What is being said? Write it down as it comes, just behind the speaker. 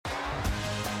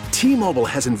T-Mobile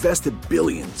has invested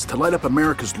billions to light up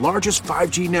America's largest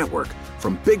 5G network,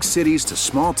 from big cities to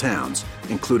small towns,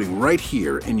 including right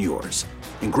here in yours.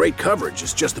 And great coverage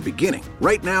is just the beginning.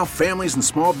 Right now, families and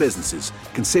small businesses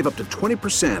can save up to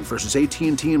 20% versus AT&T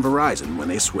and Verizon when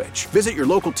they switch. Visit your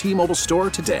local T-Mobile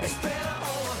store today.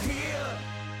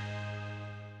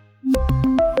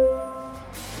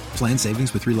 Plan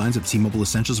savings with 3 lines of T-Mobile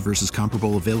Essentials versus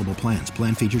comparable available plans.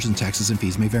 Plan features and taxes and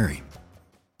fees may vary.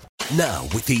 Now,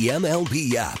 with the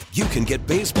MLB app, you can get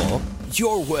baseball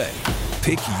your way.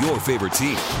 Pick your favorite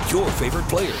team, your favorite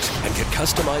players, and get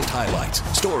customized highlights,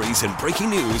 stories, and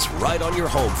breaking news right on your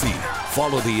home feed.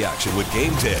 Follow the action with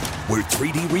Game Day, where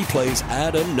 3D replays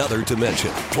add another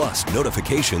dimension. Plus,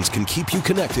 notifications can keep you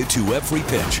connected to every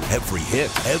pitch, every hit,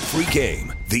 every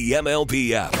game. The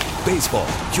MLB app. Baseball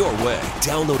your way.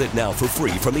 Download it now for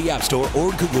free from the App Store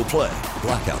or Google Play.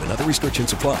 Blackout and other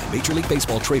restrictions apply. Major League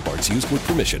Baseball trademarks used with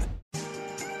permission.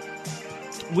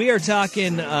 We are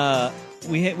talking.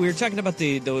 We were talking about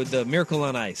the Miracle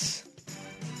on Ice.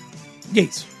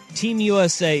 Yes. Team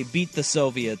USA beat the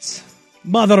Soviets.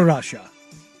 Mother Russia.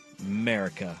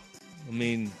 America. I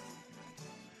mean,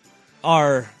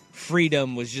 our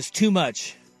freedom was just too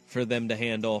much for them to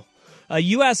handle.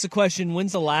 You asked the question,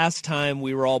 when's the last time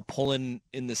we were all pulling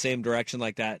in the same direction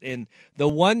like that? And the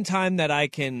one time that I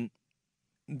can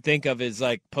think of is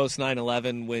like post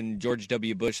 9/11 when George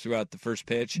W. Bush threw out the first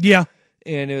pitch. Yeah.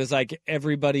 And it was like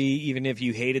everybody, even if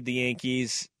you hated the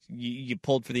Yankees, you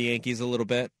pulled for the Yankees a little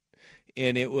bit.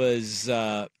 And it was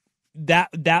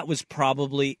that was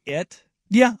probably it.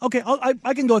 Yeah, okay,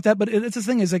 I can go with that. But it's the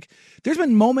thing is, like, there's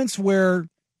been moments where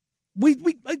we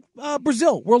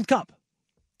Brazil World Cup,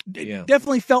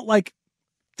 definitely felt like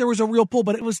there was a real pull,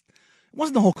 but it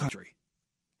wasn't the whole country.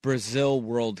 Brazil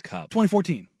World Cup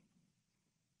 2014.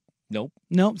 Nope.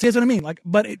 No, see, that's what I mean. Like,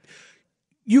 but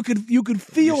you could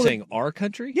feel. You're saying our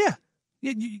country? Yeah.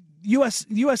 U.S.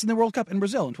 in the World Cup in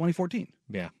Brazil in 2014.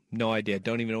 Yeah, no idea.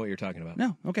 Don't even know what you're talking about.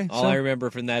 No, okay. All I remember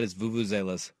from that is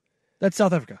vuvuzelas. That's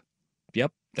South Africa.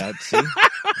 Yep, see,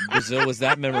 Brazil was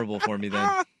that memorable for me then.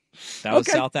 That was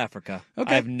South Africa.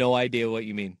 Okay. I have no idea what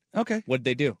you mean. Okay. What'd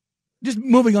they do? Just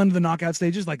moving on to the knockout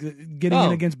stages, like getting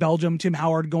in against Belgium, Tim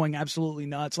Howard going absolutely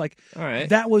nuts. Like, all right,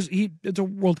 that was it's a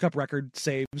World Cup record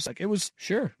saves. Like, it was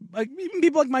sure. Like, even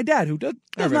people like my dad who does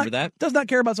not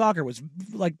care about soccer was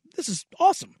like, this is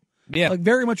awesome. Yeah, like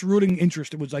very much rooting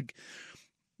interest. It was like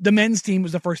the men's team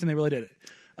was the first time they really did it.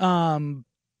 The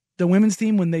women's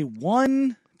team when they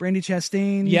won, Brandy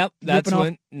Chastain. Yep, that's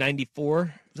when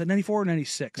 94. Was that 94 or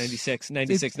 96?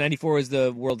 96. 94 was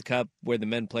the World Cup where the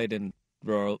men played in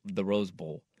the Rose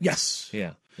Bowl. Yes.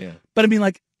 Yeah. But I mean,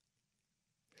 like,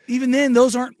 even then,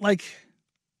 those aren't like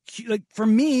for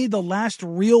me, the last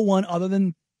real one other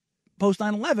than post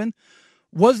 9/11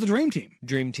 was the Dream Team.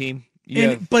 Dream Team.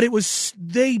 Yeah. But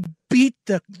they beat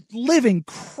the living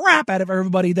crap out of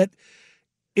everybody. That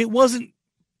it wasn't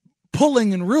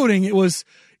pulling and rooting. It was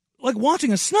like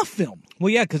watching a snuff film.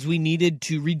 Well, yeah, because we needed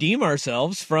to redeem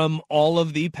ourselves from all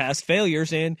of the past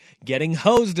failures and getting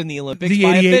hosed in the Olympics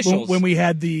by officials. When we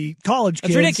had the college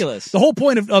kids. That's ridiculous. The whole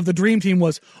point of the Dream Team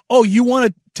was, you want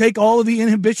to take all of the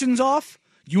inhibitions off?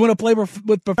 You want to play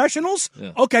with professionals?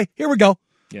 Yeah. Okay, here we go.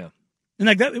 Yeah. And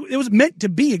like that, it was meant to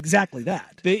be exactly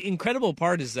that. The incredible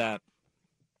part is that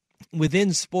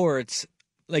within sports,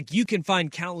 like, you can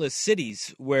find countless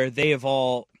cities where they have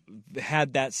all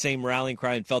had that same rallying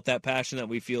cry and felt that passion that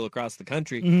we feel across the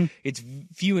country. Mm-hmm. It's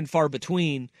few and far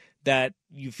between that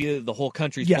you feel the whole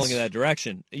country's pulling in that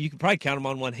direction. You can probably count them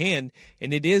on one hand,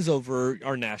 and it is over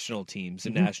our national teams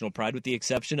and national pride, with the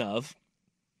exception of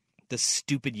the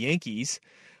stupid Yankees.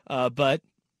 But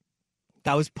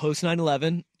that was post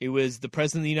 9/11. It was the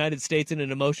President of the United States in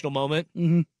an emotional moment,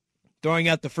 throwing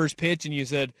out the first pitch, and you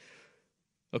said,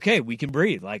 okay, we can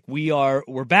breathe. Like,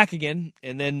 we're back again.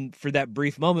 And then for that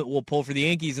brief moment, we'll pull for the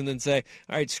Yankees and then say,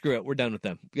 all right, screw it. We're done with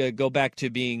them. Go back to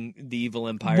being the evil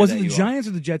empire. Was it the Giants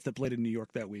or the Jets that played in New York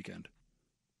that weekend?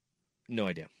 No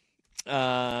idea.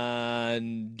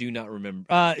 Do not remember.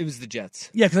 It was the Jets.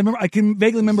 Yeah, because I can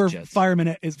vaguely remember Fireman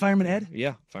Ed. Is Fireman Ed?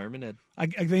 Yeah, Fireman Ed. I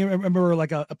remember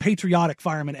like a patriotic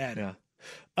Fireman Ed.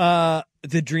 Yeah.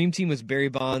 The Dream Team was Barry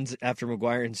Bonds after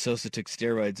McGuire and Sosa took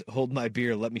steroids. Hold my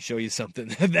beer. Let me show you something.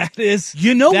 That is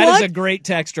a great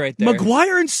text right there.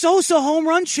 McGuire and Sosa home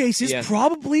run chase is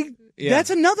probably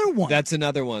that's another one. That's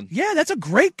another one. Yeah, that's a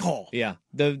great call. Yeah.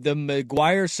 The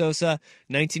McGuire Sosa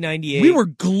 1998. We were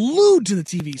glued to the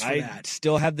TVs for that. I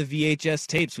still have the VHS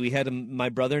tapes. We had my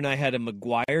brother and I had a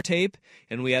McGuire tape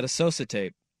and we had a Sosa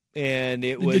tape. And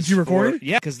it was. Did you record it?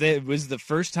 Yeah, because it was the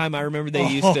first time I remember they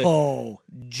used to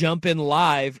jump in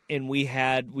live, and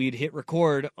we'd hit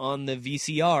record on the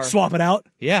VCR, swap it out.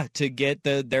 Yeah, to get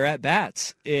their at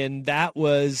bats, and that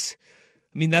was,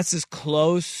 I mean, that's as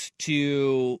close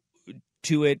to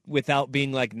it without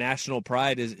being like national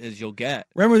pride as you'll get.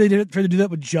 Remember they tried to do that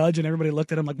with Judge, and everybody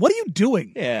looked at him like, "What are you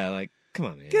doing?" Yeah, like come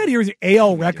on, man. Get out of here with your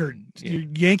AL record, your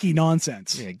Yankee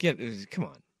nonsense. Yeah, come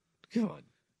on,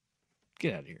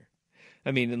 get out of here. I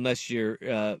mean, unless you're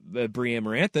Brie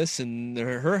Amaranthus and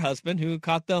her husband who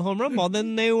caught the home run ball,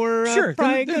 then they were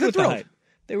probably good with the hype.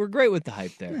 They were great with the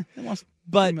hype there. Yeah, they lost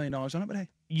 $1 million on it, but hey.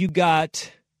 You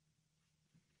got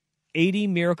 80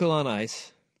 Miracle on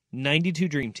Ice, 92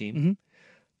 Dream Team.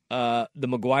 The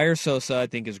McGuire Sosa, I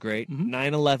think, is great.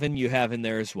 9/11 you have in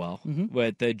there as well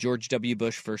with the George W.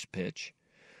 Bush first pitch.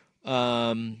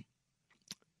 I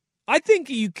think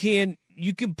you can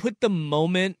put the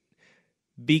moment,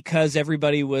 because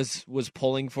everybody was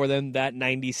pulling for them, that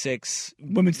 96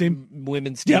 women's team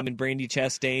and Brandy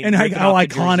Chastain. And how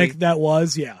iconic that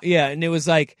was, yeah. Yeah, and it was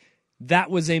like,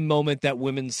 that was a moment that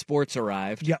women's sports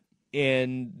arrived. Yep.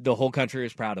 And the whole country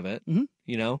was proud of it,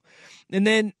 you know? And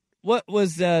then, what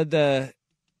was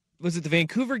was it the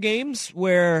Vancouver games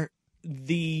where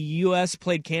the U.S.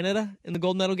 played Canada in the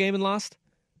gold medal game and lost?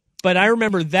 But I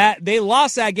remember that, they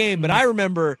lost that game, but I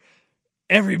remember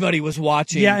everybody was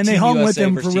watching. Yeah, and they hung with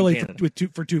them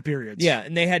for 2 periods. Yeah,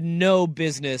 and they had no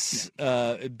business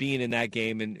being in that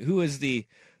game. And who was the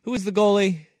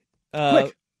goalie?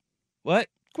 Quick. What?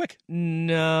 Quick.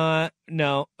 No,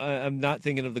 I'm not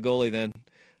thinking of the goalie then.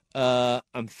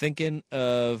 I'm thinking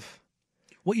of.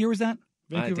 What year was that?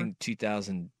 Vancouver? I think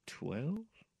 2012.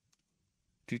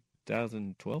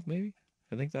 2012, maybe.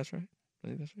 I think that's right.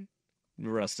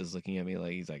 Rust is looking at me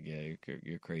like he's like, yeah,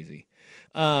 you're crazy.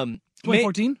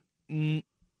 2014?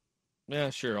 Yeah,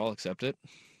 sure, I'll accept it.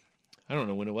 I don't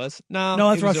know when it was. No,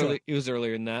 that's Russia. It was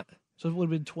earlier than that. So it would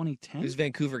have been 2010? It was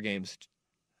Vancouver games.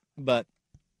 But,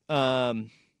 here's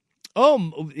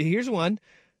one.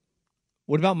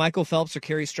 What about Michael Phelps or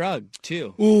Kerry Strug,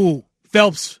 too? Ooh,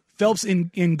 Phelps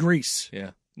in Greece.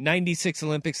 Yeah. 96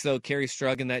 Olympics, though, Kerry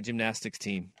Strug and that gymnastics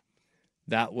team.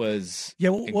 That was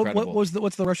incredible.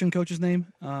 What's the Russian coach's name?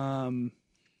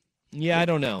 Yeah, I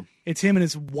don't know. It's him and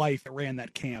his wife that ran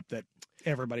that camp that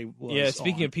everybody was. Yeah,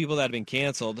 speaking of people that have been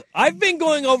canceled, I've been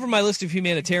going over my list of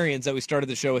humanitarians that we started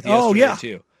the show with yesterday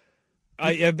too.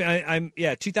 I'm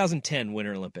 2010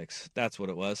 Winter Olympics. That's what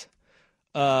it was.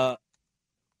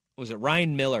 Was it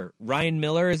Ryan Miller? Ryan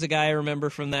Miller is a guy I remember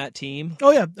from that team.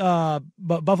 Oh yeah,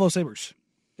 Buffalo Sabres.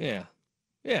 Yeah,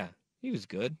 he was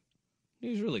good.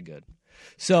 He was really good.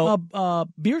 So,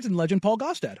 Beaverton legend Paul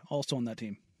Gostad also on that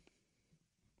team.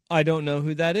 I don't know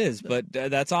who that is, but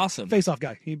that's awesome. Face-off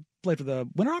guy. He played for the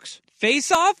Winterhawks.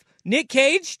 Face-off? Nick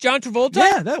Cage? John Travolta?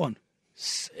 Yeah, that one.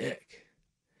 Sick.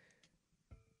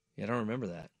 Yeah, I don't remember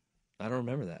that.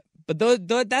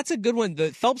 But that's a good one.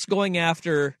 The Phelps going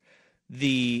after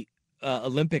the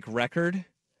Olympic record,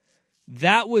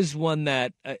 that was one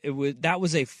that that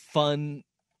was a fun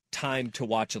time to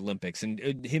watch Olympics,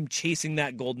 and him chasing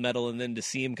that gold medal, and then to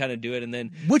see him kind of do it, and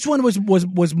then which one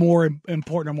was more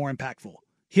important or more impactful,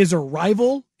 his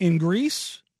arrival in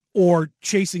Greece or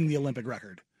chasing the Olympic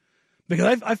record?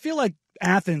 Because I feel like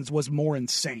Athens was more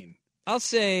insane. I'll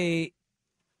say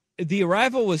the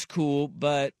arrival was cool,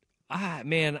 but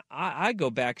I go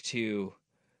back to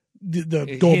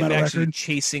the gold medal record,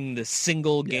 chasing the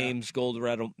single games gold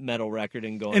medal record,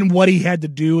 and going, and what he had to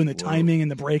do, and the timing and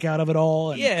the breakout of it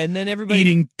all. And and then everybody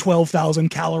eating 12,000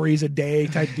 calories a day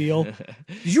type deal.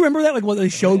 Did you remember that? Like, what they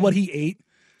showed what he ate,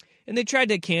 and they tried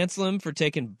to cancel him for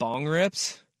taking bong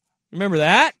rips. Remember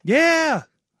that? Yeah.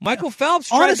 Michael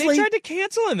Phelps they tried to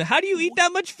cancel him. How do you eat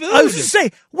that much food? I was just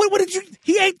saying, what did you?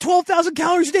 He ate 12,000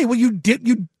 calories a day. Well, you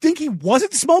think he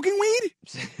wasn't smoking weed?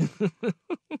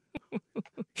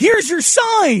 Here's your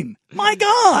sign. My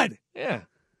God. Yeah,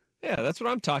 that's what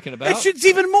I'm talking about. That shit's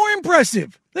even more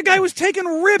impressive. The guy was taking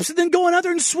rips and then going out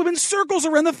there and swimming circles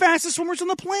around the fastest swimmers on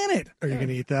the planet. Are you going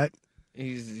to eat that?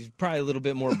 He's probably a little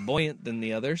bit more buoyant than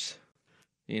the others,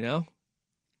 you know?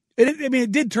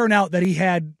 It did turn out that he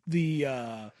had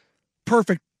the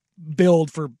perfect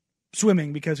build for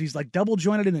swimming, because he's like double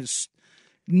jointed in his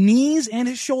knees and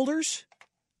his shoulders.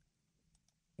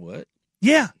 What?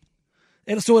 Yeah.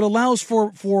 And so it allows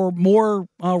for more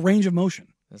range of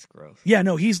motion. That's gross. Yeah,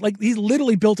 no, he's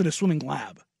literally built in a swimming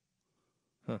lab.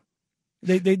 Huh.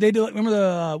 They do. Remember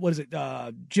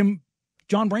the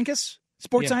John Brinkus? Is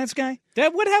Sports science guy.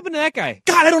 What happened to that guy?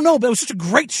 God, I don't know, but it was such a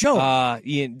great show.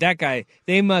 Ian, that guy.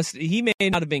 He may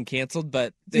not have been canceled,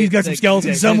 but he's got some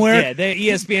skeletons somewhere. Yeah,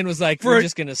 ESPN was like, we're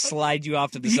just going to slide you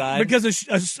off to the side because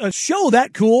a show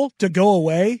that cool to go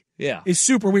away. Yeah, is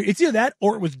super weird. It's either that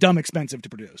or it was dumb expensive to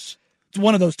produce. It's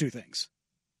one of those two things.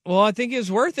 Well, I think it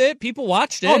was worth it. People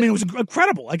watched it. Oh, I mean, it was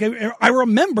incredible. Like I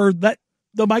remember that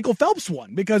the Michael Phelps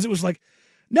one because it was like,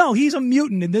 no, he's a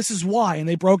mutant and this is why, and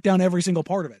they broke down every single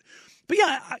part of it. But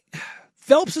yeah,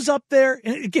 Phelps is up there,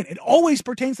 and again, it always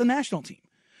pertains to the national team.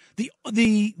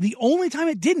 The only time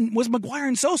it didn't was McGuire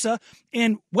and Sosa,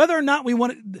 and whether or not we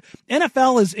want it,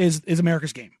 NFL is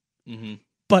America's game,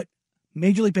 but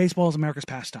Major League Baseball is America's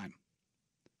pastime,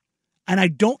 and I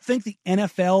don't think the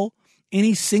NFL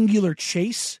any singular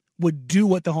chase would do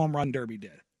what the home run derby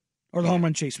did, or the home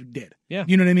run chase did. Yeah,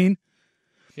 you know what I mean?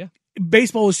 Yeah,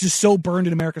 baseball is just so burned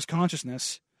in America's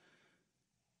consciousness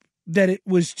that it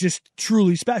was just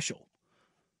truly special.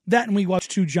 That and we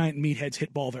watched two giant meatheads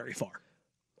hit ball very far.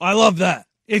 I love that.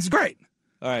 It's great.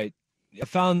 All right.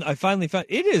 I finally found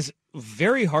it is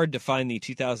very hard to find the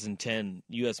 2010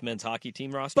 U.S. men's hockey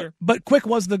team roster. But Quick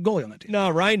was the goalie on that team. No,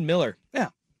 Ryan Miller. Yeah,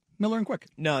 Miller and Quick.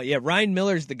 No, yeah, Ryan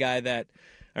Miller's the guy that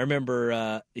I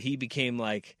remember he came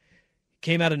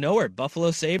out of nowhere,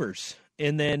 Buffalo Sabres.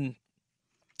 And then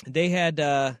they had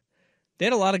a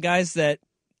lot of guys that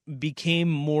became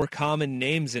more common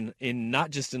names in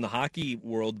not just in the hockey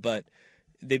world, but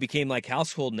they became like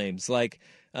household names, like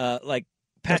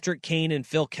Patrick Kane and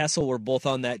Phil Kessel were both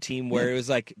on that team where it was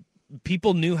like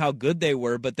people knew how good they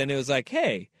were, but then it was like,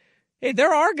 hey,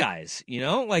 there are guys,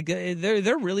 like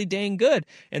they're really dang good.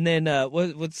 And then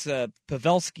what's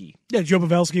Pavelski? Yeah, Joe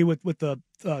Pavelski with the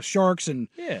Sharks, and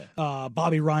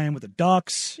Bobby Ryan with the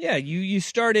Ducks. Yeah, you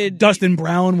started. Dustin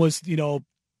Brown was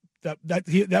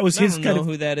that was his kind of. I don't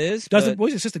know who that is. Dustin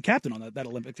was assistant captain on that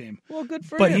Olympic team. Well, good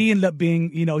for him. But he ended up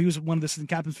being, he was one of the assistant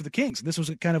captains for the Kings. And this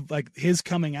was kind of like his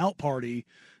coming out party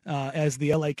as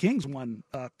the LA Kings won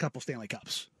a couple Stanley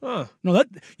Cups. Huh. No,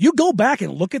 you go back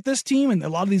and look at this team, and a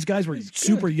lot of these guys were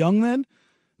super young then.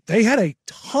 They had a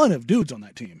ton of dudes on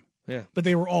that team. Yeah, but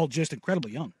they were all just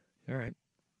incredibly young. All right.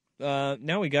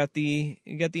 Now we got the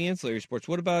ancillary sports.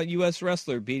 What about U.S.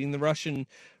 wrestler beating the Russian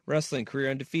wrestling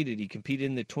career undefeated? He competed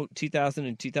in the 2000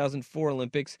 and 2004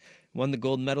 Olympics, won the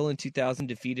gold medal in 2000,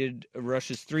 defeated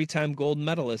Russia's 3-time gold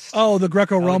medalist. Oh, the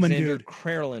Greco-Roman Alexander dude.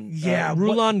 Krelin. Yeah.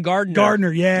 Rulon Gardner.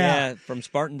 Gardner, yeah. Yeah, from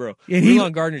Spartanbro. And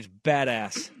Rulon Gardner's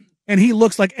badass. And he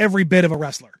looks like every bit of a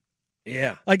wrestler.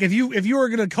 Yeah. Like if you were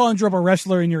going to conjure up a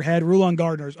wrestler in your head, Rulon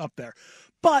Gardner's up there.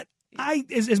 But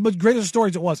as much great as a story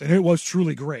as it was, and it was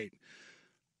truly great,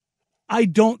 I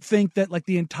don't think that like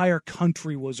the entire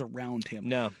country was around him.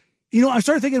 No. I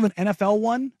started thinking of an NFL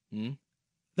one. Mm-hmm.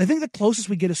 I think the closest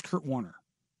we get is Kurt Warner.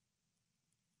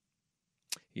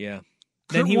 Yeah.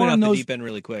 Then he went off the deep end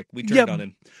really quick. We turned on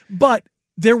him. But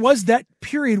there was that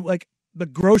period, like the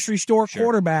grocery store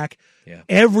quarterback. Yeah.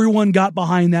 Everyone got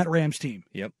behind that Rams team.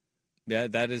 Yep. Yeah,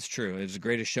 that is true. It was the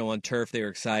greatest show on turf. They were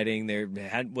exciting. They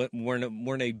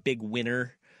weren't a big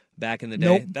winner back in the day.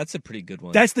 Nope. That's a pretty good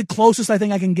one. That's the closest I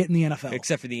think I can get in the NFL.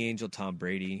 Except for the Angel Tom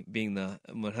Brady being the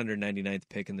 199th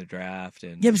pick in the draft.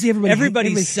 And yeah, but see,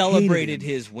 everybody celebrated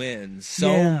his wins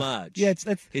so much. Yeah,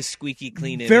 that's his squeaky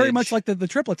clean very image. Much like the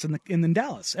triplets in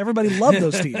Dallas. Everybody loved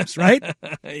those teams, right?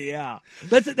 Yeah.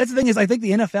 That's the thing is I think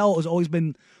the NFL has always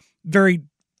been very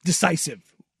decisive.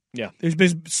 Yeah. There's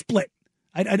been split.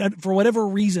 I for whatever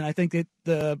reason, I think that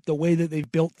the way that they've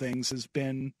built things has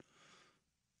been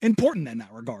important in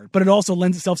that regard, but it also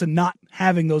lends itself to not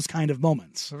having those kind of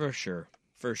moments. For sure.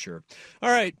 All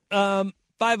right.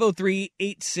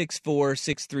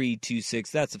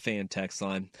 503-864-6326. That's a fan text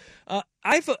line.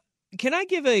 Can I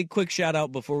give a quick shout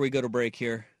out before we go to break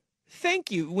here? Thank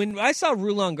you. When I saw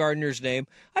Rulon Gardner's name,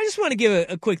 I just want to give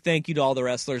a quick thank you to all the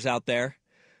wrestlers out there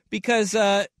because,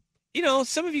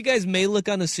 some of you guys may look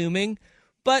unassuming,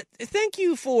 but thank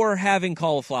you for having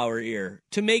cauliflower ear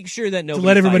to make sure that nobody to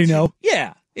let everybody know.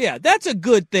 Yeah, that's a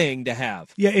good thing to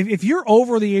have. Yeah, if you're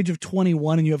over the age of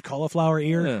 21 and you have cauliflower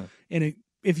ear, and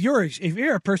if you're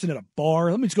a person at a bar,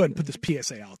 let me just go ahead and put this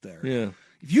PSA out there. Yeah,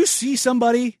 if you see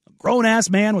somebody, a grown ass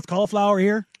man with cauliflower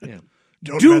ear,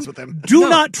 don't mess with them. Do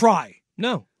not try.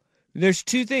 No, there's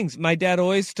two things. My dad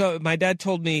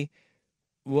told me.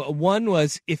 One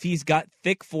was if he's got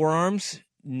thick forearms.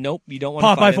 Nope, you don't want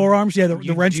to fight him. Popeye forearms, yeah, the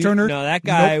wrench turner. No, that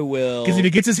guy will. Because if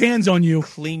he gets his hands on you,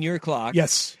 clean your clock.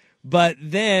 Yes. But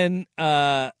then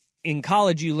in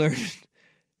college you learn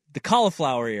the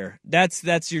cauliflower ear. That's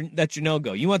your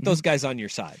no-go. You want those guys on your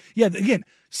side. Yeah, again,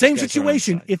 same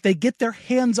situation. If they get their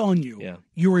hands on you,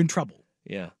 you're in trouble.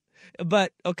 Yeah.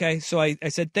 But okay, so I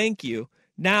said thank you.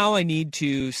 Now I need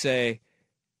to say,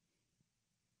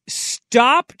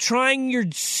 stop trying your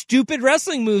stupid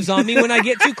wrestling moves on me when I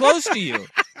get too close to you.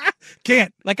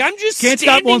 Can't. Like, I'm just Can't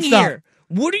standing stop, won't here. stop.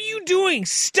 What are you doing?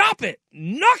 Stop it.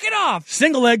 Knock it off.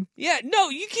 Single leg. Yeah, no,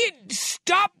 you can't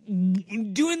stop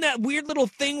doing that weird little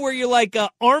thing where you're like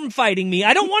arm fighting me.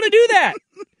 I don't want to do that.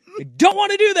 I don't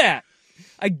want to do that.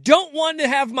 I don't want to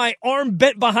have my arm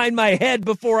bent behind my head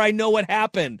before I know what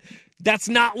happened. That's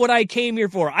not what I came here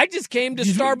for. I just came to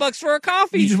Starbucks for a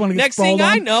coffee. You just want to get Next thing sprawled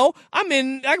I on? know,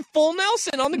 I'm full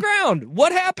Nelson on the ground.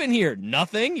 What happened here?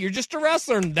 Nothing. You're just a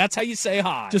wrestler, and that's how you say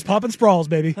hi. Just popping sprawls,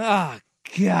 baby. Ah,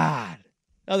 God.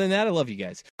 Other than that, I love you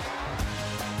guys.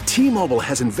 T-Mobile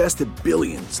has invested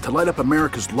billions to light up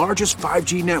America's largest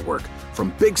 5G network,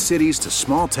 from big cities to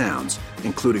small towns,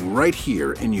 including right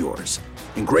here in yours.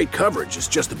 And great coverage is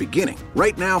just the beginning.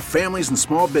 Right now, families and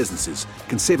small businesses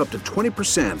can save up to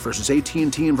 20% versus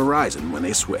AT&T and Verizon when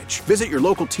they switch. Visit your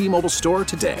local T-Mobile store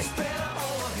today.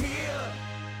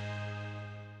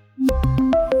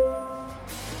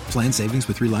 Plan savings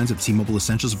with 3 lines of T-Mobile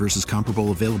Essentials versus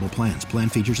comparable available plans. Plan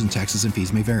features and taxes and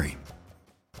fees may vary.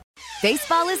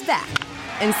 Baseball is back,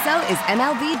 and so is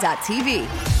MLB.tv.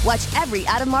 Watch every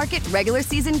out-of-market regular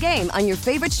season game on your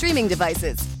favorite streaming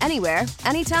devices, anywhere,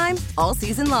 anytime, all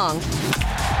season long.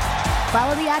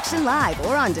 Follow the action live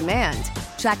or on demand.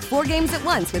 Track 4 games at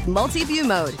once with multi-view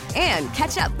mode and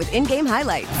catch up with in-game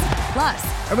highlights.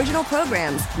 Plus, original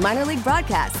programs, minor league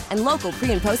broadcasts, and local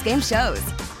pre- and post-game shows.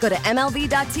 Go to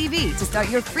MLB.tv to start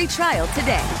your free trial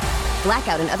today.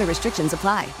 Blackout and other restrictions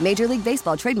apply. Major League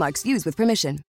Baseball trademarks used with permission.